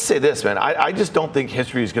I'll just say this, man, I just don't think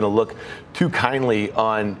history is going to look too kindly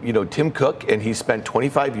on, Tim Cook, and he spent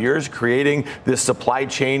 25 years creating this supply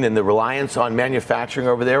chain and the reliance on manufacturing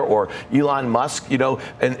over there, or Elon Musk,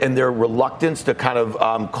 and their reluctance to kind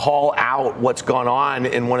of call out what's gone on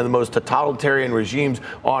in one of the most totalitarian regimes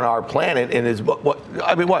on our planet. And is what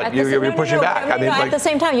you're pushing back. At the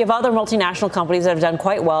same time, you have other multinational companies that have done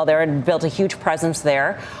quite well there and built a huge presence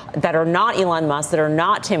there that are not Elon Musk, that are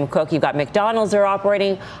not Tim Cook. You've got McDonald's, they're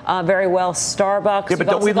operating very well. Starbucks. Yeah, but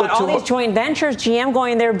don't we look all these joint ventures? GM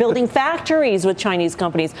going there building factories with Chinese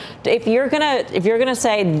companies. If you're gonna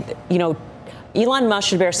say, Elon Musk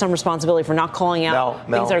should bear some responsibility for not calling out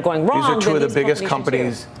things that are going wrong. These are two of the biggest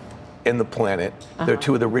companies in the planet. They're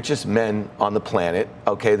two of the richest men on the planet.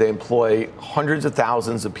 Okay, they employ hundreds of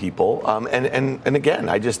thousands of people. And again,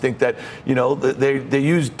 I just think that they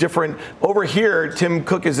use different. Over here, Tim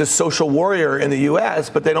Cook is a social warrior in the U.S.,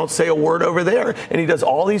 but they don't say a word over there. And he does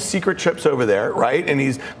all these secret trips over there, right? And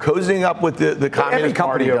he's cozying up with the Communist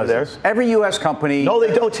Party over there. Every U.S. company. No,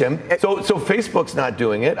 they don't, Tim. So Facebook's not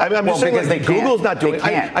doing it. I'm just saying because Google's not doing it.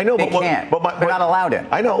 I know, but they're not allowed in.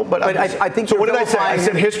 I know, but I think. So what did I say? I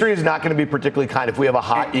said history is not going to be particularly kind if we have a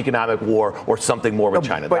hot economic war or something more with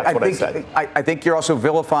China. That's what I said. I think you're also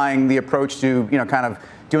vilifying the approach to, kind of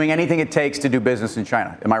doing anything it takes to do business in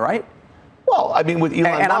China. Am I right? Well, I mean, with Elon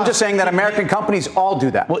Musk. And I'm just saying that American companies all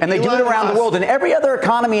do that. And they do it around the world. And every other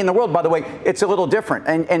economy in the world, by the way, it's a little different.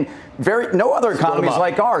 And no other economy is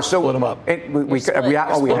like ours. So split them up. We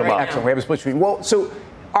have a split screen. Well, so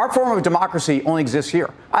our form of democracy only exists here.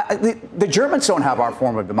 The Germans don't have our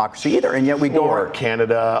form of democracy either, and yet we go. Or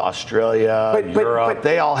Canada, Australia, Europe,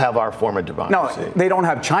 they all have our form of democracy. No, they don't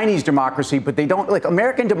have Chinese democracy, but they don't. Like,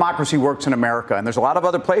 American democracy works in America, and there's a lot of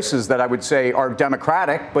other places that I would say are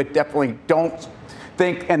democratic, but definitely don't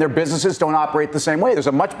think, and their businesses don't operate the same way. There's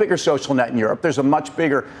a much bigger social net in Europe. There's a much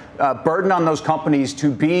bigger burden on those companies to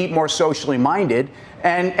be more socially minded.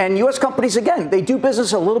 And U.S. companies, again, they do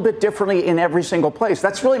business a little bit differently in every single place.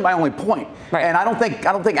 That's really my only point. Right. And I don't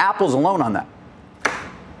think Apple's alone on that.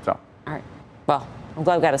 So. All right. Well, I'm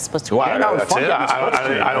glad we got a split screen. Well, that's it.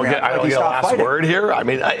 I don't get a last word here. I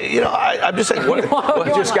mean, I'm just saying.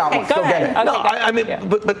 What just got one. Go get it. No, I mean,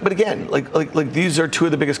 but again, like these are two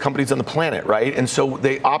of the biggest companies on the planet, right? And so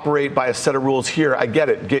they operate by a set of rules here. I get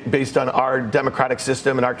it, based on our democratic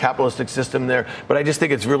system and our capitalistic system there. But I just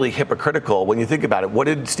think it's really hypocritical when you think about it. What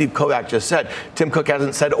did Steve Kovac just said? Tim Cook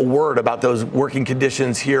hasn't said a word about those working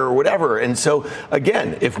conditions here or whatever. And so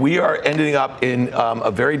again, if we are ending up in a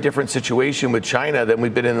very different situation with China than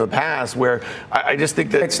we've been in the past, where I just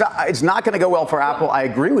think that it's not going to go well for Apple. I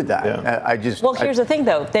agree with that. Yeah. Here's the thing,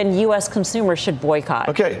 though. Then U.S. consumers should boycott.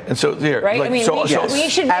 Okay, and so here, right? We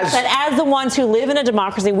should be upset as the ones who live in a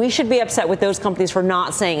democracy. We should be upset with those companies for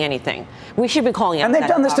not saying anything. We should be calling out. And they've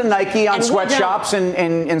done this to Nike on sweatshops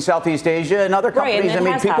in Southeast Asia and other companies. Right, and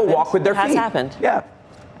I mean, people walk with their feet. It has happened. Yeah.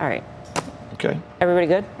 All right. Okay. Everybody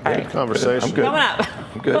good? All right. Conversation. I'm good. Coming up.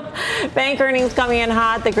 I'm good. Bank earnings coming in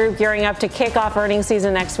hot. The group gearing up to kick off earnings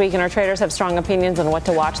season next week, and our traders have strong opinions on what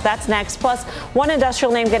to watch. That's next. Plus, one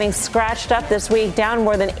industrial name getting scratched up this week, down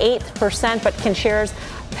more than 8%, but can shares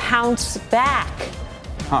pounce back?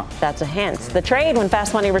 That's a hint. The trade when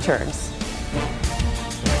Fast Money returns.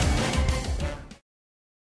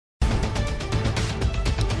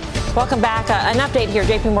 Welcome back. An update here.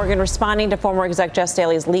 JP Morgan responding to former exec Jess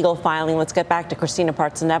Daly's legal filing. Let's get back to Christina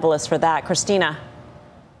Partsinevelos for that. Christina.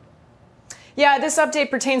 Yeah, this update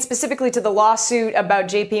pertains specifically to the lawsuit about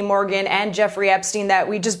JP Morgan and Jeffrey Epstein that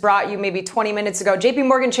we just brought you maybe 20 minutes ago. JP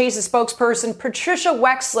Morgan Chase's spokesperson, Patricia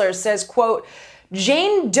Wexler, says, quote,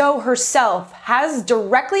 Jane Doe herself has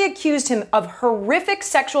directly accused him of horrific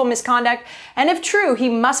sexual misconduct, and if true, he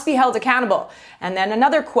must be held accountable. And then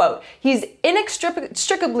another quote, he's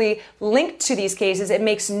inextricably linked to these cases. It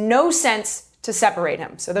makes no sense to separate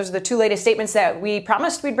him. So those are the two latest statements that we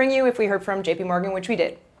promised we'd bring you if we heard from JP Morgan, which we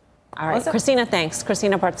did. All right, Christina, thanks.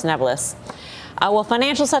 Christina Partsinevelos. Well,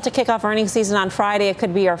 financials set to kick off earnings season on Friday. It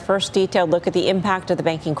could be our first detailed look at the impact of the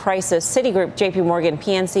banking crisis. Citigroup, JP Morgan,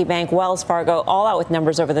 PNC Bank, Wells Fargo, all out with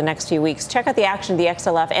numbers over the next few weeks. Check out the action of the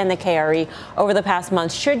XLF and the KRE over the past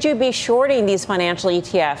month. Should you be shorting these financial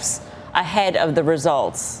ETFs ahead of the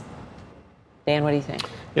results? Dan, what do you think?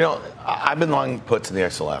 You know, I've been long puts in the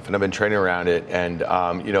XLF, and I've been trading around it, and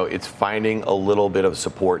it's finding a little bit of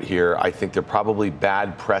support here. I think there are probably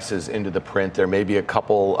bad presses into the print. There may be a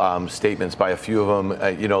couple statements by a few of them,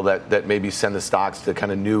 that maybe send the stocks to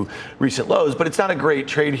kind of new recent lows. But it's not a great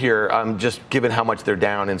trade here, just given how much they're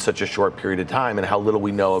down in such a short period of time and how little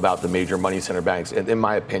we know about the major money center banks, in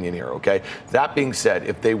my opinion here. Okay. That being said,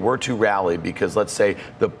 if they were to rally because, let's say,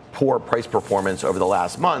 the poor price performance over the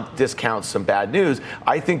last month discounts some bad news,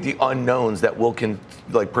 I think the unknowns that will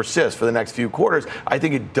persist for the next few quarters, I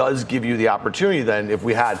think it does give you the opportunity then, if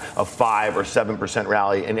we had a 5 or 7%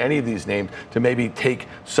 rally in any of these names, to maybe take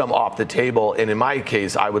some off the table. And in my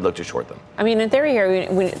case, I would look to short them. I mean, in theory here,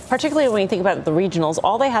 particularly when you think about the regionals,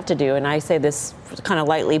 all they have to do, and I say this kind of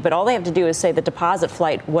lightly, but all they have to do is say the deposit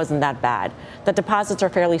flight wasn't that bad. That deposits are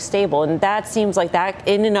fairly stable. And that seems like that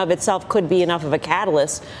in and of itself could be enough of a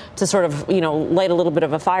catalyst to sort of, light a little bit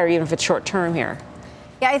of a fire, even if it's short term here.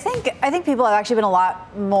 Yeah, I think people have actually been a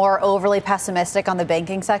lot more overly pessimistic on the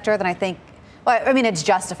banking sector than I think. Well, I mean, it's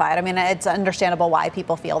justified. I mean, it's understandable why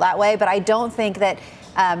people feel that way. But I don't think that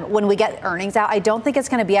when we get earnings out, I don't think it's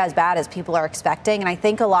going to be as bad as people are expecting. And I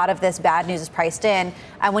think a lot of this bad news is priced in.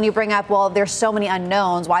 And when you bring up, well, there's so many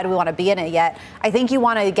unknowns, why do we want to be in it yet? I think you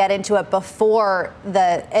want to get into it before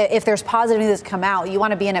if there's positive news that's come out, you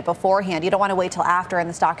want to be in it beforehand. You don't want to wait till after and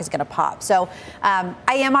the stock is going to pop. So I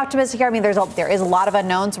am optimistic here. I mean, there is a lot of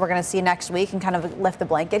unknowns we're going to see next week and kind of lift the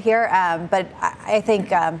blanket here. But I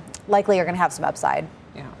think likely you're going to have some upside.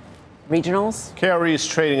 Regionals? KRE is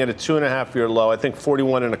trading at a 2.5-year low. I think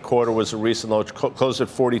 41.25 was a recent low, which closed at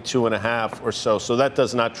 42.5 or so. So that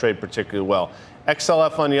does not trade particularly well.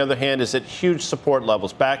 XLF, on the other hand, is at huge support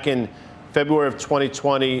levels. Back in February of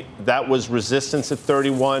 2020, that was resistance at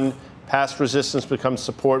 31. Past resistance becomes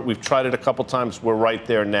support. We've tried it a couple times. We're right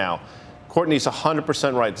there now. Courtney's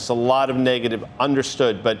 100% right. There's a lot of negative,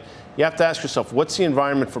 understood. But you have to ask yourself, what's the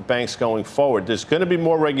environment for banks going forward? There's going to be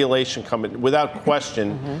more regulation coming, without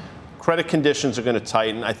question. Mm-hmm. Credit conditions are going to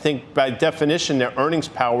tighten. I think by definition, their earnings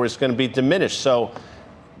power is going to be diminished. So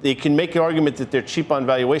they can make the argument that they're cheap on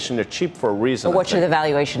valuation. They're cheap for a reason. But what should the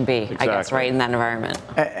valuation be, exactly. I guess, right, in that environment?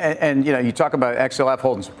 And you talk about XLF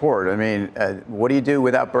holding support. I mean, what do you do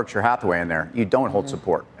without Berkshire Hathaway in there? You don't hold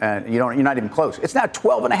support. And you're not even close. It's now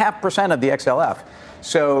 12.5% of the XLF.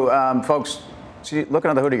 So, folks, see, look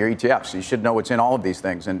under the hood of your ETFs. You should know what's in all of these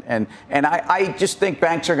things. And I just think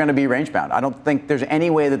banks are going to be range bound. I don't think there's any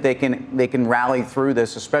way that they can rally through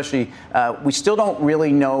this, especially we still don't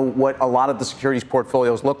really know what a lot of the securities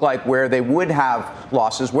portfolios look like, where they would have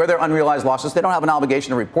losses, where they're unrealized losses. They don't have an obligation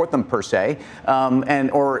to report them per se.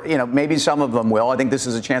 Or maybe some of them will. I think this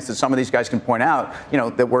is a chance that some of these guys can point out,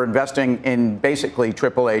 that we're investing in basically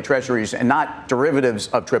AAA treasuries and not derivatives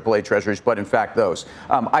of AAA treasuries, but in fact those.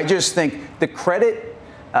 I just think the credit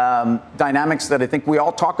dynamics that I think we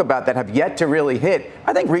all talk about that have yet to really hit,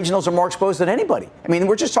 I think regionals are more exposed than anybody. I mean,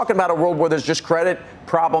 we're just talking about a world where there's just credit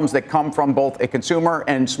problems that come from both a consumer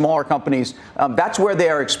and smaller companies. That's where they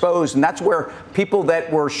are exposed, and that's where people that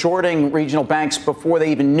were shorting regional banks before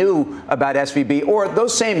they even knew about SVB, or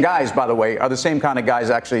those same guys, by the way, are the same kind of guys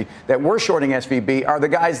actually that were shorting SVB, are the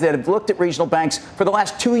guys that have looked at regional banks for the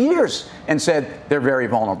last 2 years and said they're very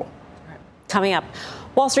vulnerable. Coming up,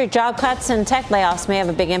 Wall Street job cuts and tech layoffs may have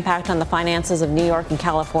a big impact on the finances of New York and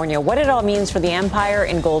California. What it all means for the empire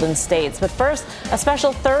in Golden States. But first, a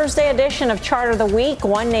special Thursday edition of Chart of the Week.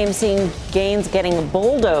 One name seeing gains getting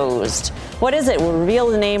bulldozed. What is it? We'll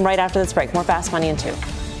reveal the name right after this break. More Fast Money in 2.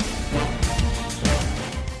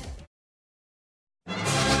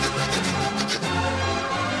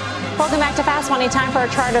 Welcome back to Fast Money. Time for our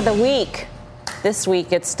Chart of the Week. This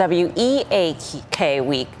week, it's WEAK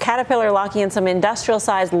week. Caterpillar locking in some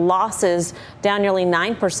industrial-sized losses, down nearly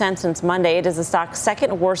 9% since Monday. It is the stock's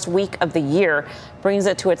second worst week of the year, brings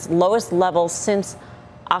it to its lowest level since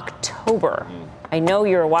October. I know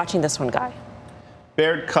you're watching this one, Guy.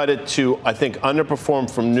 Baird cut it to, I think, underperform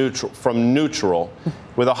from neutral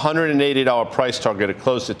with a $180 price target. It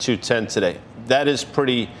closed at $210 today. That is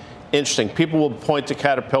pretty interesting. People will point to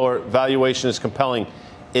Caterpillar. Valuation is compelling.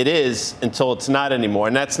 It is until it's not anymore.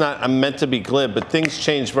 And that's not, I'm meant to be glib, but things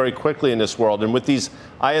change very quickly in this world. And with these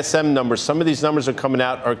ISM numbers, some of these numbers are coming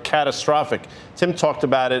out are catastrophic. Tim talked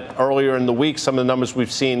about it earlier in the week. Some of the numbers we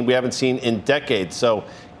haven't seen in decades. So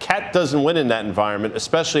Cat doesn't win in that environment,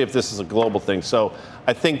 especially if this is a global thing. So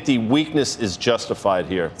I think the weakness is justified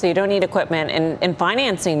here. So you don't need equipment, and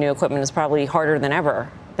financing new equipment is probably harder than ever.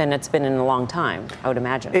 than it's been in a long time, I would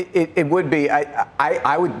imagine. It would be.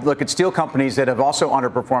 I would look at steel companies that have also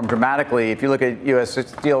underperformed dramatically. If you look at U.S.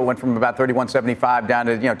 Steel, went from about 31.75 down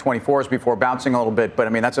to 24s before bouncing a little bit. But I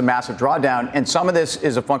mean, that's a massive drawdown. And some of this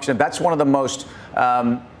is a function of that's one of the most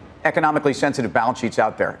economically sensitive balance sheets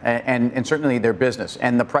out there, and certainly their business.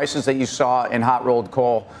 And the prices that you saw in hot rolled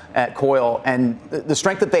coil and the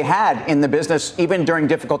strength that they had in the business, even during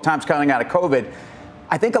difficult times coming out of COVID,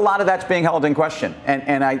 I think a lot of that's being held in question.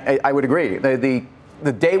 And I would agree.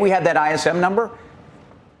 The day we had that ISM number,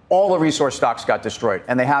 all the resource stocks got destroyed,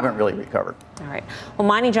 and they haven't really recovered. All right. Well,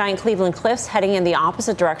 mining giant Cleveland-Cliffs heading in the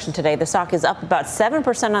opposite direction today. The stock is up about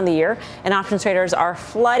 7% on the year, and options traders are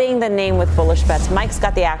flooding the name with bullish bets. Mike's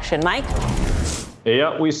got the action. Mike?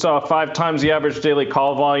 Yeah, we saw 5 times the average daily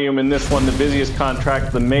call volume in this one, the busiest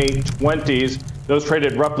contract, the May 20s. Those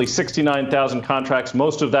traded roughly 69,000 contracts.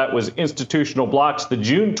 Most of that was institutional blocks. The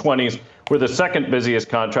June 20s were the second busiest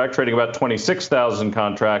contract, trading about 26,000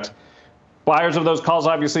 contracts. Buyers of those calls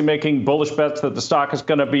obviously making bullish bets that the stock is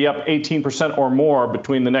going to be up 18% or more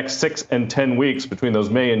between the next 6 and 10 weeks between those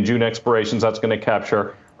May and June expirations. That's going to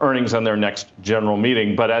capture earnings on their next general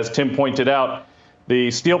meeting. But as Tim pointed out, the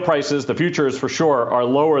steel prices, the futures for sure, are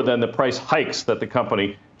lower than the price hikes that the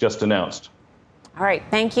company just announced. All right.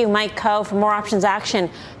 Thank you, Mike Coe. For more options action,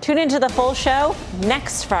 tune into the full show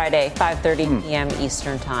next Friday, 5:30 p.m.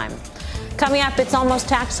 Eastern Time. Coming up, it's almost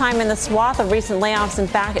tax time, and the swath of recent layoffs, in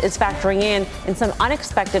fact, is factoring in some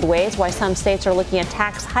unexpected ways why some states are looking at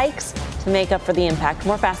tax hikes to make up for the impact.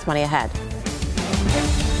 More Fast Money ahead.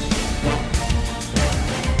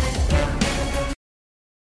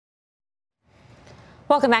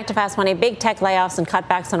 Welcome back to Fast Money. Big tech layoffs and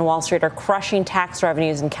cutbacks on Wall Street are crushing tax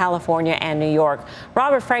revenues in California and New York.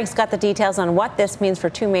 Robert Frank's got the details on what this means for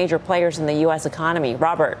two major players in the U.S. economy.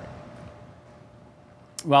 Robert.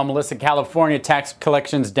 Well, Melissa, California tax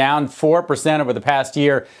collections down 4% over the past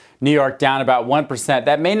year. New York down about 1%.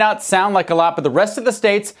 That may not sound like a lot, but the rest of the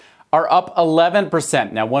states are up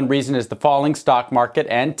 11%. Now, one reason is the falling stock market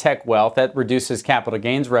and tech wealth that reduces capital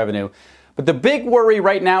gains revenue. But the big worry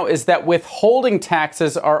right now is that withholding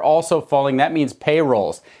taxes are also falling. That means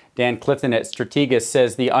payrolls. Dan Clifton at Strategas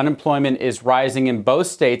says the unemployment is rising in both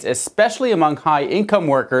states, especially among high-income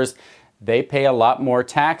workers. They pay a lot more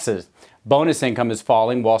taxes. Bonus income is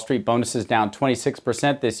falling. Wall Street bonuses down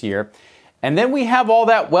 26% this year. And then we have all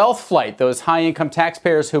that wealth flight, those high-income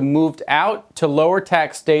taxpayers who moved out to lower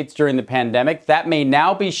tax states during the pandemic. That may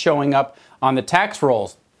now be showing up on the tax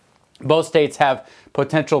rolls. Both states have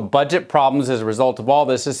potential budget problems as a result of all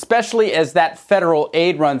this, especially as that federal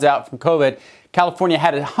aid runs out from COVID. California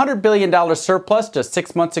had a $100 billion surplus just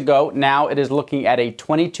 6 months ago. Now it is looking at a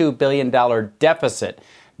 $22 billion deficit.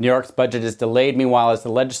 New York's budget is delayed, meanwhile, as the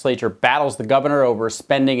legislature battles the governor over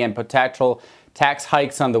spending and potential tax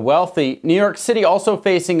hikes on the wealthy. New York City also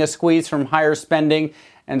facing a squeeze from higher spending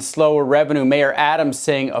and slower revenue. Mayor Adams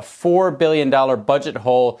saying a $4 billion budget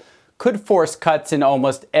hole could force cuts in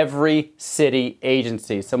almost every city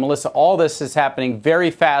agency. So, Melissa, all this is happening very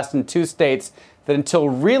fast in two states that until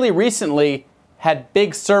really recently had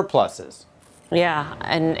big surpluses. Yeah,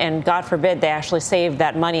 and God forbid they actually saved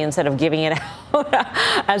that money instead of giving it out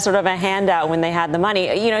as sort of a handout when they had the money.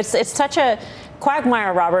 You know, it's such a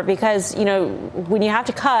quagmire, Robert, because, you know, when you have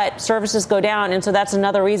to cut, services go down, and so that's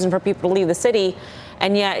another reason for people to leave the city,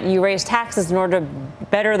 and yet you raise taxes in order to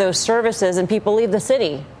better those services, and people leave the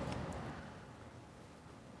city.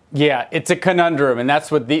 Yeah, it's a conundrum, and that's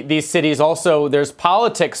what these cities also, there's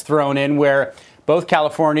politics thrown in where both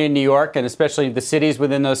California and New York, and especially the cities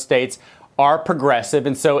within those states, are progressive,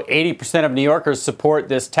 and so 80% of New Yorkers support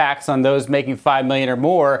this tax on those making $5 million or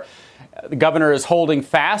more. The governor is holding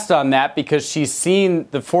fast on that because she's seen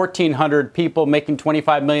the 1,400 people making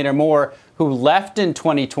 $25 million or more who left in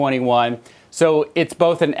 2021. So it's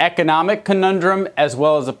both an economic conundrum as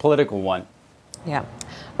well as a political one. Yeah.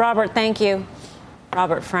 Robert, thank you.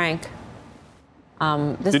 Robert Frank.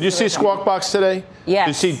 Did you see Squawk Box today? Yes.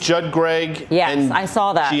 Did you see Judd Gregg? Yes, and I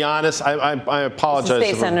saw that. Giannis, I apologize.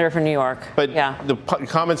 State senator for New York. But yeah. The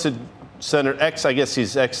comments that I guess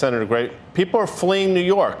he's ex-Senator Gregg, people are fleeing New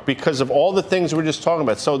York because of all the things we're just talking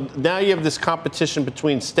about. So now you have this competition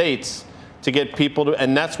between states to get people to,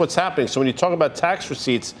 and that's what's happening. So when you talk about tax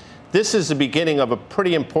receipts, this is the beginning of a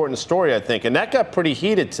pretty important story, I think. And that got pretty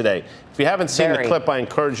heated today. If you haven't seen the clip, I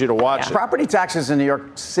encourage you to watch it. Property taxes in New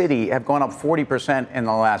York City have gone up 40% in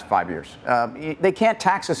the last 5 years. They can't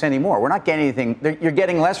tax us anymore. We're not getting anything. You're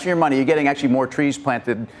getting less for your money. You're getting actually more trees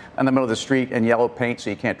planted in the middle of the street and yellow paint so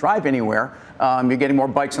you can't drive anywhere. You're getting more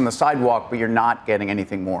bikes on the sidewalk, but you're not getting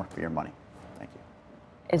anything more for your money.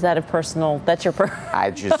 Is that that's your I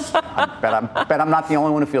bet I'm not the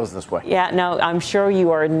only one who feels this way. Yeah, no, I'm sure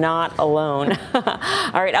you are not alone.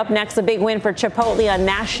 All right, up next, a big win for Chipotle on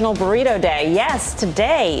National Burrito Day. Yes,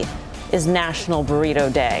 today is National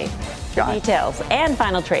Burrito Day. Details and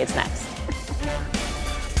final trades next.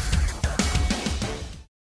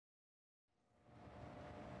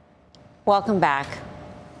 Welcome back.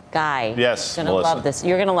 Guy. Yes, You're going to love this.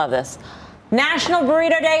 You're going to love this. National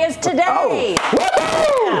Burrito Day is today.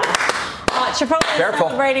 Chipotle is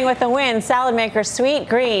celebrating with a win. Salad maker Sweet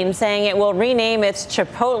Green saying it will rename its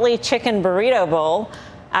Chipotle Chicken Burrito Bowl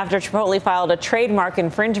after Chipotle filed a trademark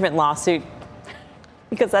infringement lawsuit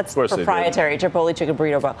because that's proprietary Chipotle Chicken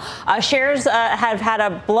Burrito Bowl. Shares have had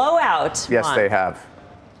a blowout. Yes, they have.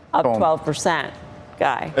 Up 12%.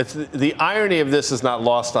 Guy. It's the irony of this is not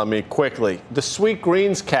lost on me quickly. The Sweet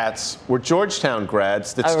Greens cats were Georgetown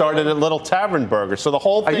grads that started at Little Tavern Burger. So the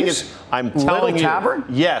whole thing is, I'm telling you. Little Tavern?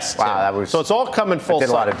 Yes. Wow, that was. So it's all coming full did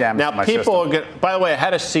a lot of damage now, to my people system. are by the way, I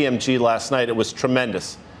had a CMG last night. It was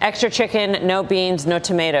tremendous. Extra chicken, no beans, no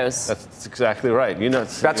tomatoes. That's exactly right. You know,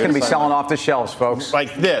 that's going to be selling off the shelves, folks.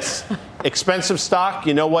 Like this. Expensive stock.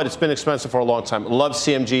 You know what? It's been expensive for a long time. Love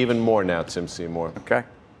CMG even more now, Tim Seymour. Okay.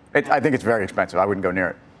 I think it's very expensive. I wouldn't go near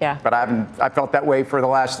it. Yeah. But I felt that way for the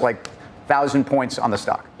last 1,000 points on the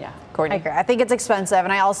stock. Yeah. Courtney. I agree. I think it's expensive,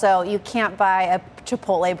 and you can't buy a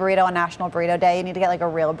Chipotle burrito on National Burrito Day. You need to get a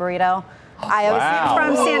real burrito. I'm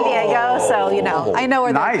from San Diego, so I know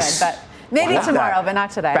where they're good, but maybe tomorrow, but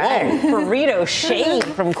not today. Bang. Burrito shade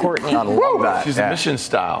from Courtney. I love that. She's a Mission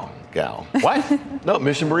style gal. What? No,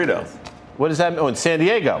 Mission Burrito. What does that mean? Oh, in San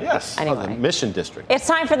Diego? Yes. Anyway. The Mission District. It's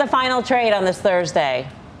time for the final trade on this Thursday.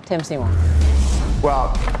 Tim Seymour. Well,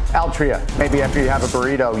 Altria, maybe after you have a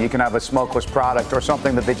burrito, you can have a smokeless product or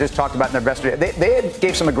something that they just talked about in their investor day. They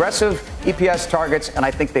gave some aggressive EPS targets, and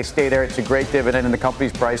I think they stay there. It's a great dividend, and the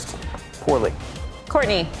company's priced poorly.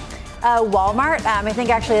 Courtney. Walmart, I think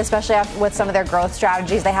actually, especially with some of their growth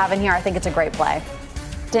strategies they have in here, I think it's a great play.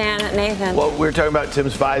 Dan, Nathan. Well, we're talking about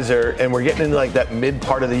Tim's Pfizer, and we're getting into that mid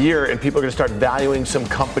part of the year, and people are going to start valuing some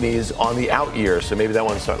companies on the out year. So maybe that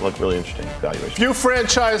one's starting to look really interesting. Valuation. Few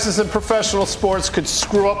franchises in professional sports could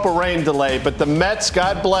screw up a rain delay, but the Mets,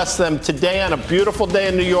 God bless them, today on a beautiful day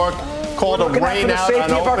in New York, called a rain out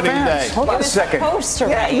on opening day. Hold on a second.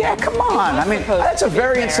 Yeah, come on. I mean, that's a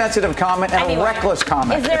very insensitive comment and a reckless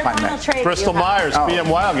comment. Is there a final trade? Bristol Myers,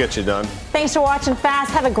 BMY will get you done. Thanks for watching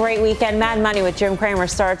Fast. Have a great weekend. Mad Money with Jim Cramer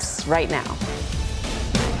starts right now.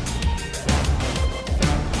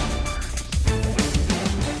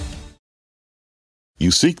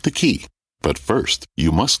 You seek the key, but first,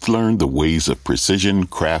 you must learn the ways of precision,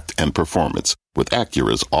 craft, and performance with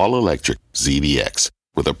Acura's all-electric ZDX.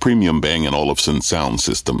 With a premium Bang & Olufsen sound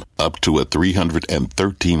system up to a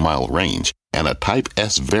 313-mile range and a Type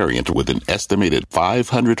S variant with an estimated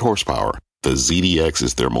 500 horsepower, the ZDX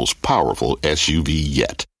is their most powerful SUV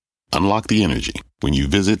yet. Unlock the energy when you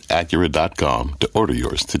visit Acura.com to order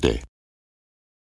yours today.